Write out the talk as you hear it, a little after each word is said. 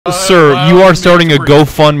Sir, you are starting a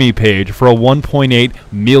GoFundMe page for a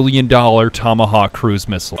 $1.8 million Tomahawk cruise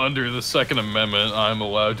missile. Under the Second Amendment, I'm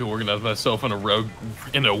allowed to organize myself in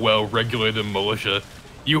a well-regulated militia.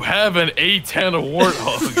 You have an A-10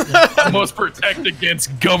 Warthog. You must protect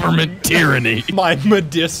against government tyranny. My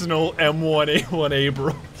medicinal M1A1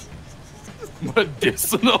 Abrams.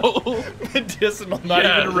 Medicinal? Medicinal, not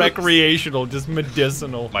even recreational, just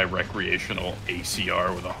medicinal. My recreational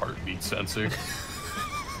ACR with a heartbeat sensor.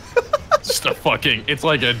 Just a fucking, it's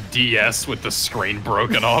like a DS with the screen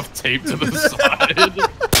broken off, taped to the side. You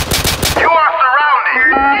are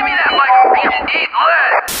surrounded. Give me that mic and eat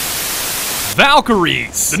lead.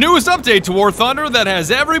 Valkyries, the newest update to War Thunder that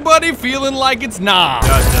has everybody feeling like it's Nam.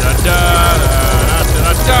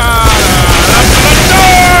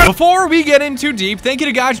 Before we get in too deep, thank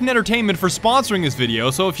you to Gaijin Entertainment for sponsoring this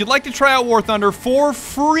video. So if you'd like to try out War Thunder for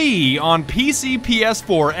free on PC,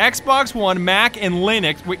 PS4, Xbox One, Mac, and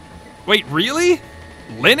Linux. Wait, really?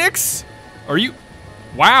 Linux? Are you?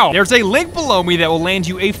 Wow. There's a link below me that will land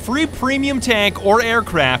you a free premium tank or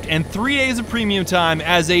aircraft and 3 days of premium time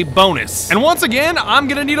as a bonus. And once again, I'm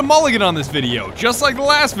gonna need a mulligan on this video, just like the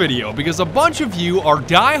last video, because a bunch of you are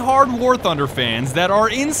die-hard War Thunder fans that are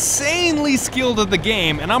insanely skilled at the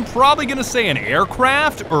game, and I'm probably gonna say an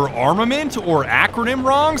aircraft or armament or acronym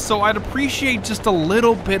wrong, so I'd appreciate just a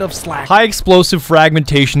little bit of slack. High explosive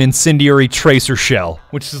fragmentation incendiary tracer shell,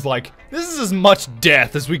 which is like, this is as much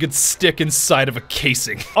death as we could stick inside of a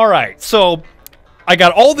casing. All right, so I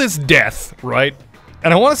got all this death, right?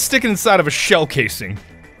 And I want to stick it inside of a shell casing.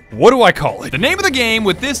 What do I call it? The name of the game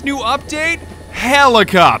with this new update?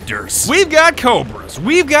 Helicopters. We've got Cobras,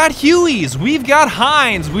 we've got Hueys, we've got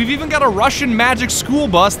Hinds, we've even got a Russian magic school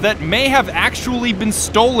bus that may have actually been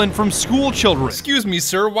stolen from school children. Excuse me,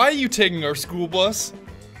 sir, why are you taking our school bus?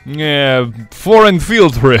 Yeah, foreign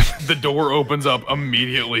field trip. The door opens up,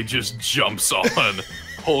 immediately just jumps on,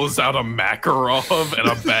 pulls out a Makarov and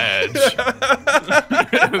a badge,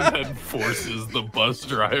 and then forces the bus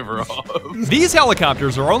driver off. These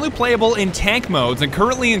helicopters are only playable in tank modes and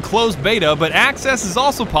currently in closed beta, but access is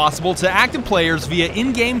also possible to active players via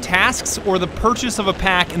in-game tasks or the purchase of a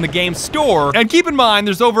pack in the game store. And keep in mind,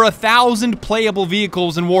 there's over 1,000 playable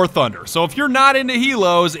vehicles in War Thunder, so if you're not into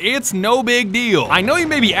helos, it's no big deal. I know you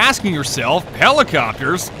may be asking yourself,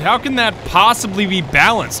 helicopters? How can that possibly be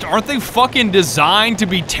balanced? Aren't they fucking designed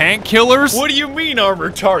to be tank killers? What do you mean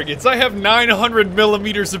armor targets? I have 900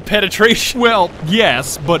 millimeters of penetration. Well,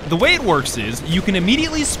 yes, but the way it works is you can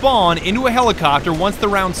immediately spawn into a helicopter once the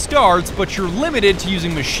round starts, but you're limited to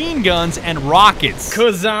using machine guns and rockets.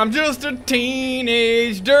 Cause I'm just a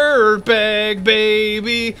teenage dirtbag,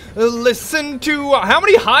 baby. Listen to how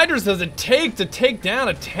many hydras does it take to take down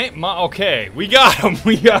a tank? Okay, we got him,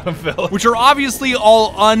 fella. Which are obviously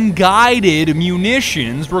all unguided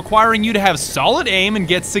munitions, requiring you to have solid aim and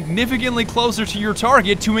get significantly closer to your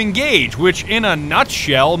target to engage, which in a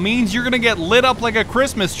nutshell means you're gonna get lit up like a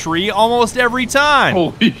Christmas tree almost every time.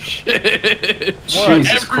 Holy shit.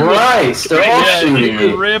 Jesus Christ, they're all shooting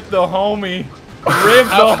me. Rip the homie. Rip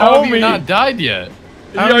the homie. How have you not died yet?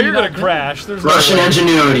 Yo, you're gonna crash. There's Russian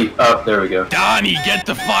ingenuity. Oh, there we go. Donnie, get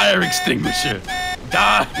the fire extinguisher.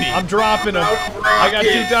 Donnie. I'm dropping him. I got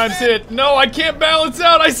 2 times hit. No, I can't balance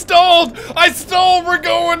out. I stalled. We're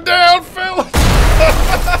going down, fella.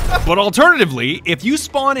 But alternatively, if you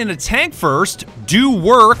spawn in a tank first, do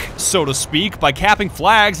work, so to speak, by capping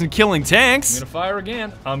flags and killing tanks. I'm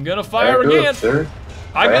gonna fire again. Sir.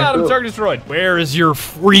 I got him, target destroyed. Where is your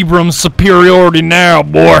Freebrum superiority now,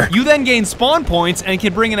 boy? You then gain spawn points and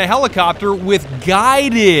can bring in a helicopter with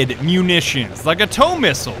guided munitions, like a tow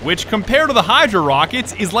missile, which compared to the Hydra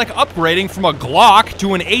rockets is like upgrading from a Glock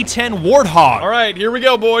to an A-10 Warthog. All right, here we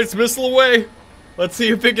go, boys. Missile away. Let's see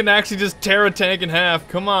if it can actually just tear a tank in half.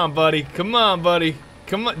 Come on, buddy. Come on, buddy.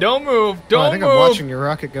 Come on, don't move. Don't move. I think I'm watching your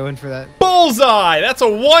rocket go in for that. Bullseye! That's a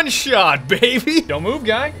one-shot, baby. Don't move,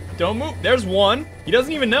 guy. Don't move. There's one. He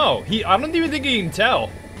doesn't even know. I don't even think he can tell.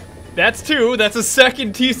 That's 2. That's a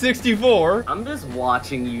second T-64. I'm just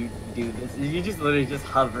watching you do this. You're just literally just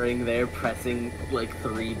hovering there, pressing like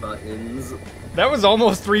 3 buttons. That was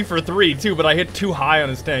almost 3 for 3 too, but I hit too high on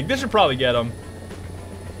his tank. This should probably get him.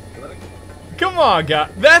 Come on, guy.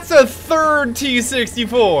 That's a 3rd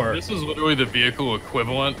T-64. This is literally the vehicle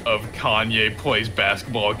equivalent of Kanye plays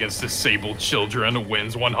basketball against disabled children and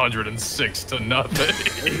wins 106 to nothing.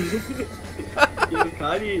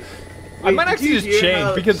 Kanye. I might actually just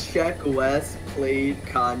change because Sheck West played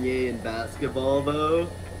Kanye in basketball though.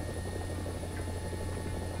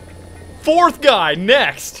 4th guy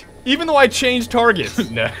next. Even though I changed targets.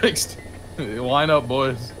 Next. Line up,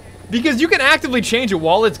 boys. Because you can actively change it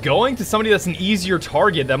while it's going to somebody that's an easier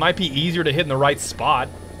target that might be easier to hit in the right spot.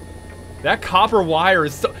 That copper wire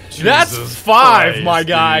is so... That's 5, Christ, my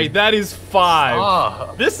guy. dude. That is 5.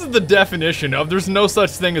 Ah. This is the definition of there's no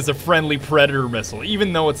such thing as a friendly predator missile,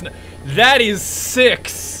 even though it's... That is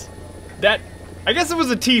 6. That... I guess it was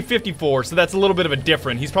a T-54, so that's a little bit of a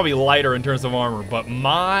different. He's probably lighter in terms of armor, but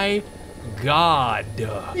my God.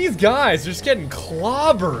 These guys are just getting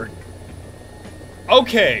clobbered.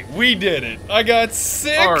 Okay, we did it. I got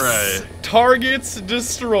 6 All right. targets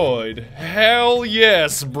destroyed. Hell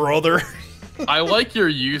yes, brother. I like your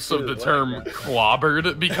use of the term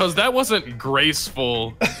clobbered because that wasn't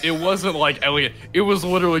graceful. It wasn't like elegant. It was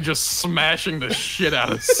literally just smashing the shit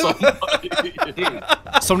out of somebody.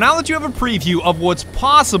 So now that you have a preview of what's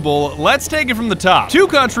possible, let's take it from the top. 2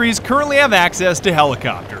 countries currently have access to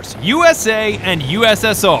helicopters, USA and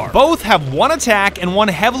USSR. Both have 1 attack and 1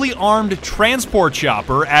 heavily armed transport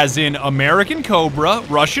chopper, as in American Cobra,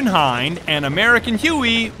 Russian Hind, and American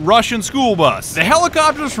Huey, Russian school bus. The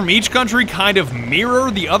helicopters from each country kind of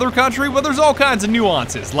mirror the other country, but there's all kinds of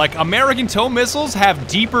nuances. Like American tow missiles have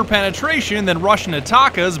deeper penetration than Russian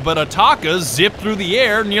Atakas, but Atakas zip through the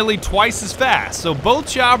air nearly twice as fast. So both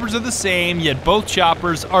choppers are the same, yet both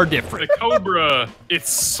choppers are different. The Cobra,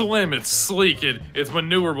 it's slim, it's sleek, it's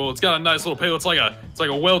maneuverable, it's got a nice little payload. It's like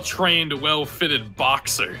a well-trained, well-fitted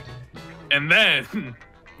boxer. And then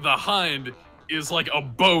the Hind is like a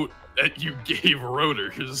boat that you gave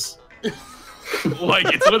rotors. Like,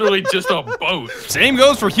 it's literally just a boat. Same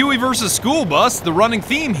goes for Huey versus School Bus. The running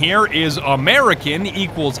theme here is American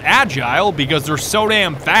equals agile because they're so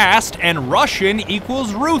damn fast, and Russian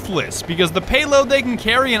equals ruthless because the payload they can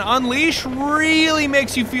carry and unleash really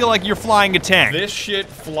makes you feel like you're flying a tank. This shit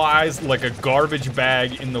flies like a garbage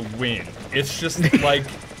bag in the wind. It's just like...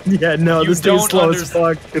 Yeah, no, You this dude's don't slow as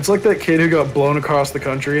fuck. It's like that kid who got blown across the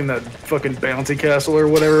country in that fucking bouncy castle or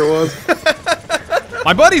whatever it was.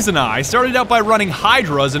 My buddies and I started out by running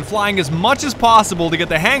Hydras and flying as much as possible to get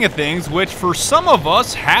the hang of things, which for some of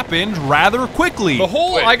us happened rather quickly. The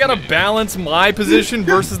whole I gotta balance my position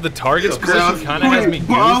versus the target's position kind of has me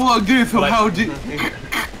goofed.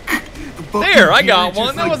 There, I got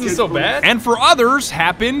one. That wasn't so bad. And for others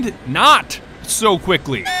happened not so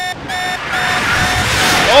quickly.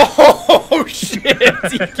 Oh shit!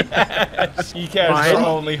 He our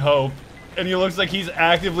only hope. And he looks like he's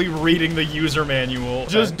actively reading the user manual.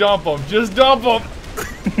 Just dump him. Just dump him.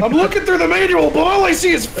 I'm looking through the manual, but all I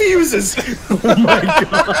see is fuses. Oh my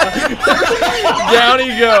God. Down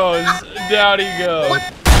he goes. Down he goes.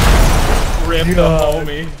 Rip the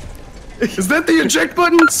homie. Is that the eject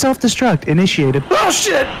button? Self-destruct initiated. Oh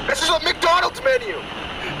shit! This is a McDonald's menu.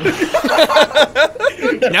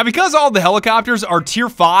 Now, because all the helicopters are Tier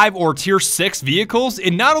 5 or Tier 6 vehicles, it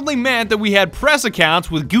not only meant that we had press accounts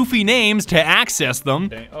with goofy names to access them.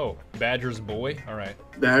 Dang. Oh, Badger's boy? Alright.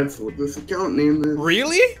 That's what this account name is.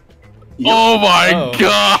 Really? Oh my Oh,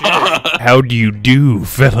 God! How do you do,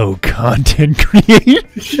 fellow content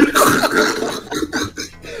creators?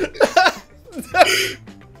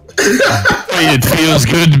 It feels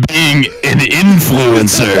good being an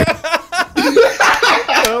influencer.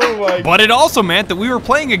 Oh my But it also meant that we were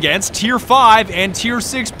playing against Tier 5 and Tier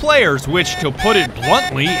 6 players, which, to put it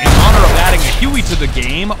bluntly, in honor of adding a Huey to the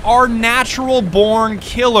game, are natural-born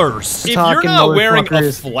killers. If you're not wearing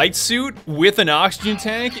a flight suit with an oxygen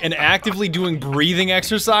tank and actively doing breathing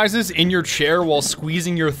exercises in your chair while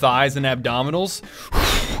squeezing your thighs and abdominals,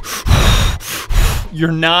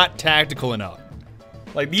 you're not tactical enough.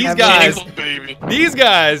 Like these guys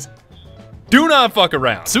do not fuck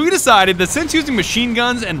around. So we decided that since using machine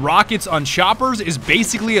guns and rockets on choppers is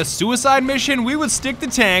basically a suicide mission, we would stick the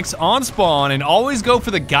tanks on spawn and always go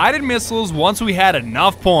for the guided missiles once we had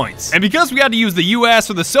enough points. And because we had to use the US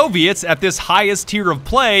or the Soviets at this highest tier of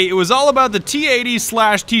play, it was all about the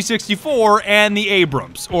T-80/T-64 and the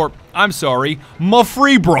Abrams. Or, I'm sorry,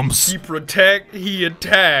 Mafreebrams. He protect, he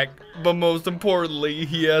attack, but most importantly,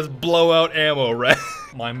 he has blowout ammo, right?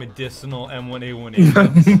 My medicinal M1A1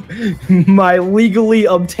 Abrams. My legally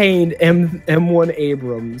obtained M1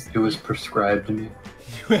 Abrams. It was prescribed to me.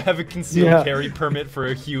 You have a concealed carry permit for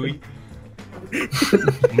a Huey.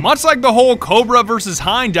 Much like the whole Cobra versus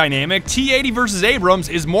Hind dynamic, T-80 versus Abrams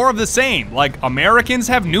is more of the same. Like, Americans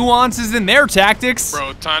have nuances in their tactics.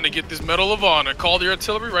 Bro, time to get this Medal of Honor. Call the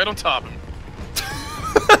artillery right on top of him.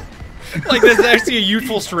 Like, that's actually a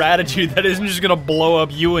youthful strategy that isn't just gonna blow up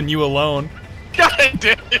you and you alone. God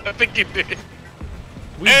damn it, I think it did.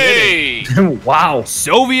 We did it. Wow.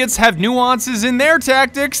 Soviets have nuances in their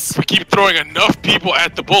tactics. If we keep throwing enough people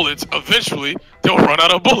at the bullets, eventually they'll run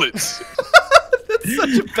out of bullets. That's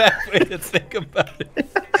such a bad way to think about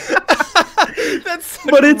it. That's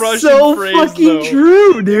such But a it's Russian so phrase, fucking though.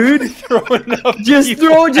 true, dude. Throwing up Just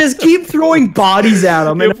people. just keep throwing bodies at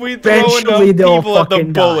them, and If we throw eventually enough they'll people at the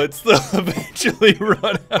fucking die. bullets, they'll eventually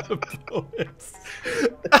run out of bullets.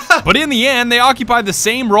 But in the end, they occupy the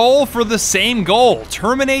same role for the same goal.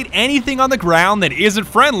 Terminate anything on the ground that isn't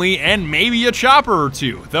friendly and maybe a chopper or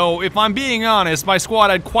two. Though, if I'm being honest, my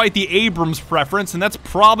squad had quite the Abrams preference, and that's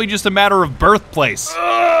probably just a matter of birthplace.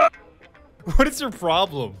 What is your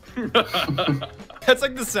problem? That's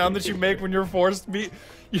like the sound that you make when you're forced to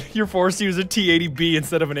use a T-80B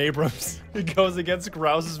instead of an Abrams. It goes against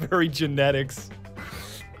Grouse's very genetics.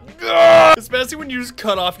 Especially when you just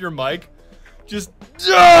cut off your mic. Just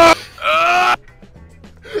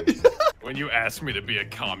When you asked me to be a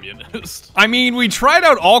communist. I mean, we tried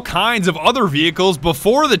out all kinds of other vehicles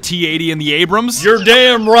before the T-80 and the Abrams. You're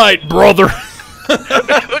damn right, brother. They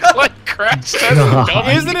look like crash tests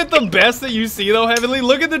dummies. Isn't it the best that you see though, Heavenly?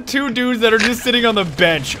 Look at the two dudes that are just sitting on the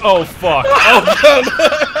bench. Oh fuck. Oh god.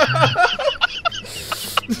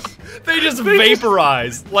 They just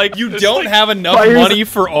vaporize. Like, you don't have enough money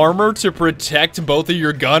for armor to protect both of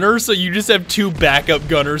your gunners, so you just have two backup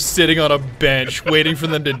gunners sitting on a bench waiting for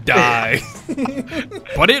them to die.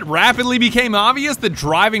 But it rapidly became obvious that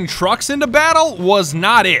driving trucks into battle was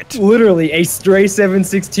not it. Literally, a stray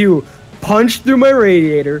 7.62 punched through my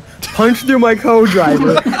radiator, punched through my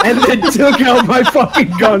co-driver, and then took out my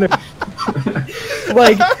fucking gunner.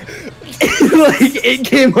 Like it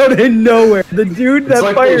came out of nowhere. The dude that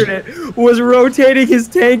like fired it was rotating his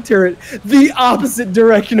tank turret the opposite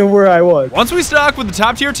direction of where I was. Once we stuck with the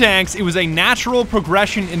top tier tanks, it was a natural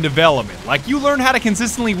progression in development. Like, you learn how to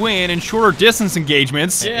consistently win in shorter distance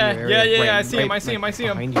engagements. Yeah, I see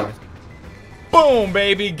him. Boom,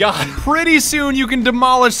 baby, got him. Pretty soon you can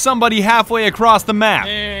demolish somebody halfway across the map.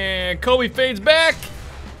 And Kobe fades back.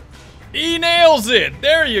 He nails it.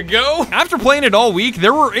 There you go. After playing it all week,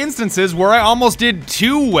 there were instances where I almost did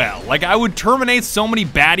too well. Like, I would terminate so many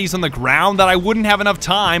baddies on the ground that I wouldn't have enough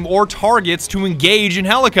time or targets to engage in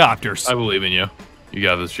helicopters. I believe in you. You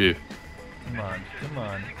got this, Chief. Come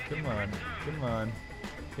on.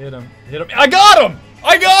 Hit him. I got him!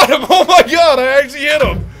 Oh my god, I actually hit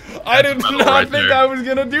him. I did not think I was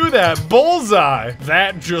gonna do that. Bullseye.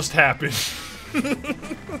 That just happened. Is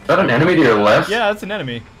that an enemy to your left? Yeah, that's an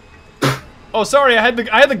enemy. Oh, sorry, I had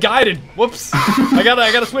the guided. Whoops. I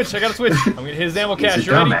gotta switch. I'm gonna hit his ammo cache.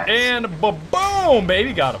 You ready? And boom,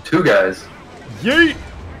 baby, got him. Two guys. Yeet.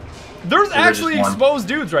 There's actually exposed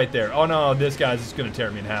dudes right there. Oh no, this guy's just gonna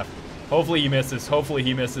tear me in half. Hopefully he misses. Hopefully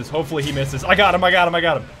he misses. I got him.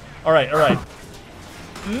 All right.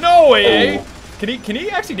 No way. Oh. Can he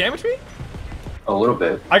actually damage me? A little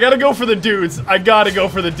bit. I gotta go for the dudes.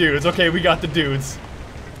 Okay, we got the dudes.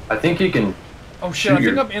 I think you can. Oh shit, I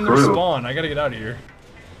think I'm in the spawn. I gotta get out of here.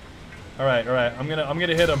 Alright. I'm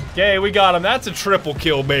gonna hit him. Okay, we got him. That's a triple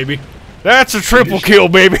kill, baby. Alright,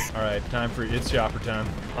 time for it's chopper time.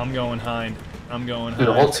 I'm going hind. Dude,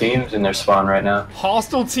 the whole team's in their spawn right now.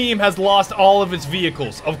 Hostile team has lost all of its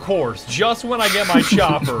vehicles, of course. Just when I get my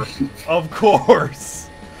chopper. Of course.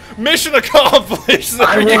 Mission accomplished.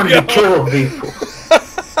 I wanted to kill people.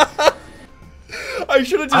 I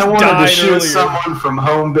should have just I wanted died to shoot earlier. someone from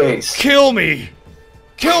home base. Kill me!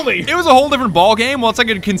 It was a whole different ballgame once I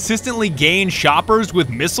could consistently gain shoppers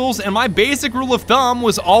with missiles, and my basic rule of thumb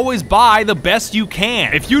was always buy the best you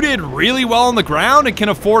can. If you did really well on the ground and can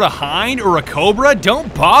afford a Hind or a Cobra,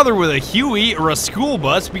 don't bother with a Huey or a school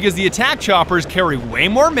bus because the attack choppers carry way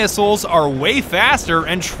more missiles, are way faster,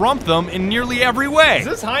 and trump them in nearly every way. Does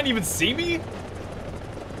this Hind even see me?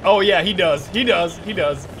 Oh yeah, he does.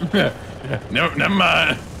 No, never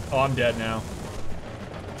mind. Oh, I'm dead now.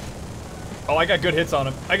 Oh, I got good hits on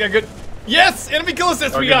him. Yes! Enemy kill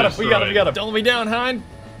assist! We got him. Don't let me down, Hind.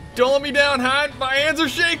 My hands are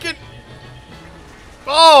shaking.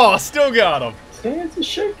 Oh, still got him.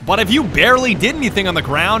 But if you barely did anything on the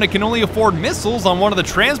ground and can only afford missiles on one of the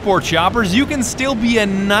transport choppers, you can still be a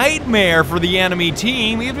nightmare for the enemy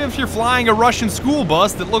team, even if you're flying a Russian school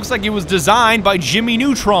bus that looks like it was designed by Jimmy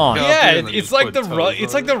Neutron. Yeah, it's like the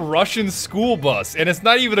Russian school bus, and it's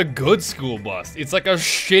not even a good school bus. It's like a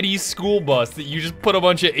shitty school bus that you just put a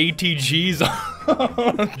bunch of ATGs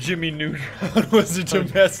on. Jimmy Neutron was a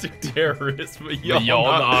domestic terrorist, but y'all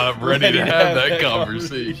not ready to have that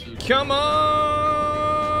conversation. Come on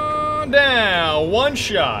down, one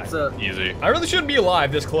shot. Easy. I really shouldn't be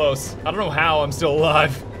alive this close. I don't know how I'm still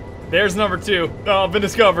alive. There's number 2. Oh, I've been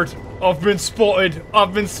discovered. I've been spotted.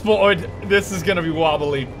 This is gonna be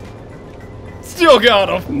wobbly. Still got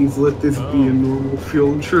him. Please let this be a normal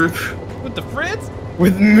field trip. With the Fritz?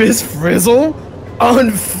 With Miss Frizzle?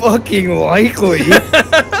 Unfucking likely.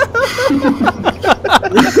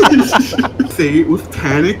 Say it with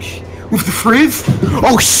panic. With the frizz?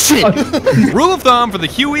 Oh shit! Rule of thumb for the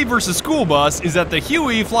Huey versus school bus is that the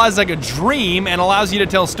Huey flies like a dream and allows you to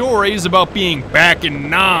tell stories about being back in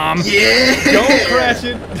Nam. Yeah! Don't crash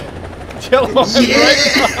it. Jello, right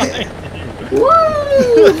behind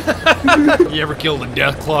you. You ever killed a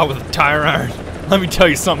deathclaw with a tire iron? Let me tell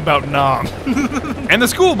you something about Nam. And the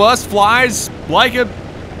school bus flies like a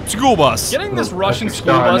school bus. Getting this Russian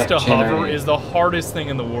school bus to hover is the hardest thing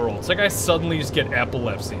in the world. It's like I suddenly just get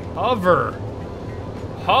epilepsy. Hover.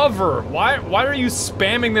 Hover. Why are you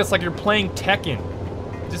spamming this like you're playing Tekken?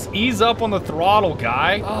 Just ease up on the throttle,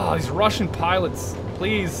 guy. Oh, these Russian pilots.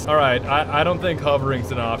 Please. All right, I don't think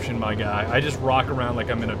hovering's an option, my guy. I just rock around like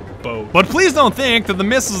I'm in a boat. But please don't think that the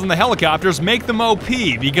missiles and the helicopters make them OP,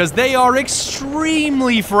 because they are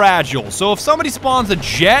extremely fragile. So if somebody spawns a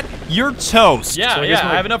jet, you're toast. Yeah, so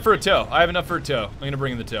I have enough for a tow. I have enough for a tow. I'm gonna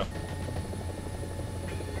bring in the tow.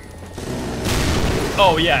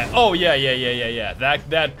 Oh yeah,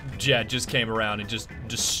 That jet just came around and just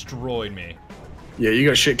destroyed me. Yeah, you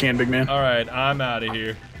got shit canned, big man. All right, I'm out of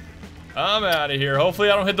here. I'm out of here. Hopefully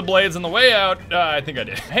I don't hit the blades on the way out. I think I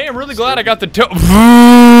did. Hey, I'm really glad I got the tow.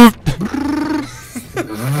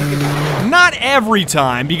 Not every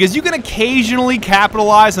time, because you can occasionally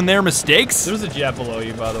capitalize on their mistakes. There's a jet below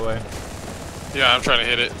you, by the way. Yeah, I'm trying to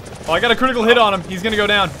hit it. Oh, I got a critical hit on him. He's gonna go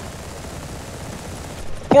down.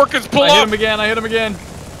 Porkins, pull I up! hit him again. I hit him again.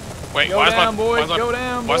 Wait, Go down, boy. Go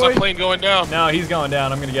down, boy. Why is my plane going down? No, he's going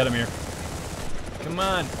down. I'm gonna get him here. Come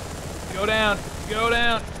on. Go down. Go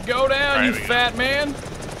down. Go down, Right, you fat man.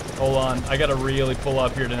 Hold on. I gotta really pull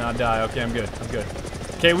up here to not die. Okay, I'm good. I'm good.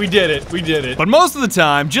 Okay, we did it. We did it. But most of the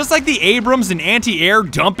time, just like the Abrams and anti-air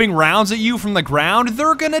dumping rounds at you from the ground,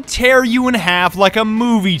 they're gonna tear you in half like a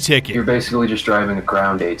movie ticket. You're basically just driving a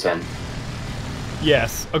ground A10.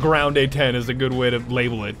 Yes, a ground A10 is a good way to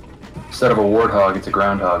label it. Instead of a warthog, it's a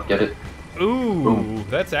groundhog. Get it? Ooh,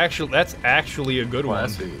 that's actually a good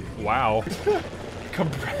one. Wow.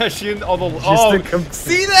 Compression, although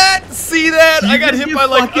see that? See that? I got hit by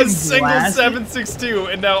like a single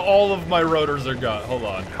 7.62 and now all of my rotors are gone. Hold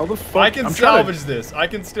on. How the fuck? I can salvage this. I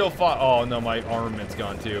can still fight. Oh no, my armament's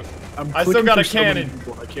gone too. I still got a cannon.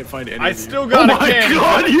 I can't find any. I still got a cannon. Oh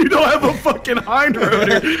my god, you don't have a fucking hind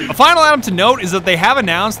rotor. A final item to note is that they have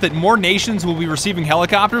announced that more nations will be receiving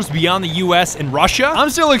helicopters beyond the US and Russia. I'm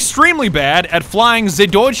still extremely bad at flying the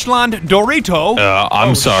Deutschland Dorito.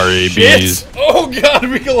 I'm sorry, bees. Oh god,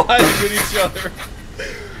 we collided with each other.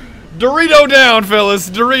 Dorito down, fellas.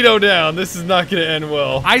 Dorito down. This is not gonna end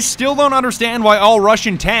well. I still don't understand why all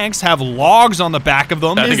Russian tanks have logs on the back of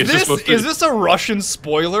them. Is this a Russian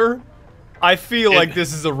spoiler? I feel like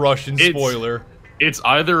this is a Russian spoiler. It's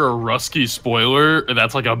either a Rusky spoiler, or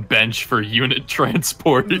that's like a bench for unit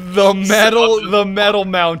transport. The metal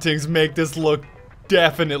mountings make this look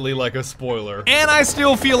definitely like a spoiler. And I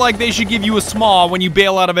still feel like they should give you a small when you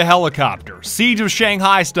bail out of a helicopter. Siege of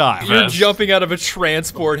Shanghai style. You're jumping out of a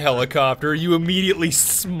transport helicopter, you immediately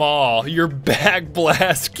small. Your back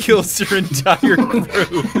blast kills your entire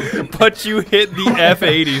crew, but you hit the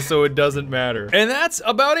F-80, so it doesn't matter. And that's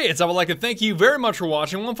about it. So I would like to thank you very much for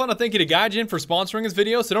watching. One final thank you to Gaijin for sponsoring this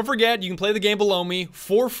video. So don't forget, you can play the game below me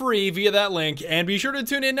for free via that link. And be sure to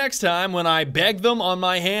tune in next time when I beg them on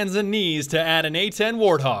my hands and knees to add an A10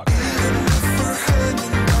 Warthog.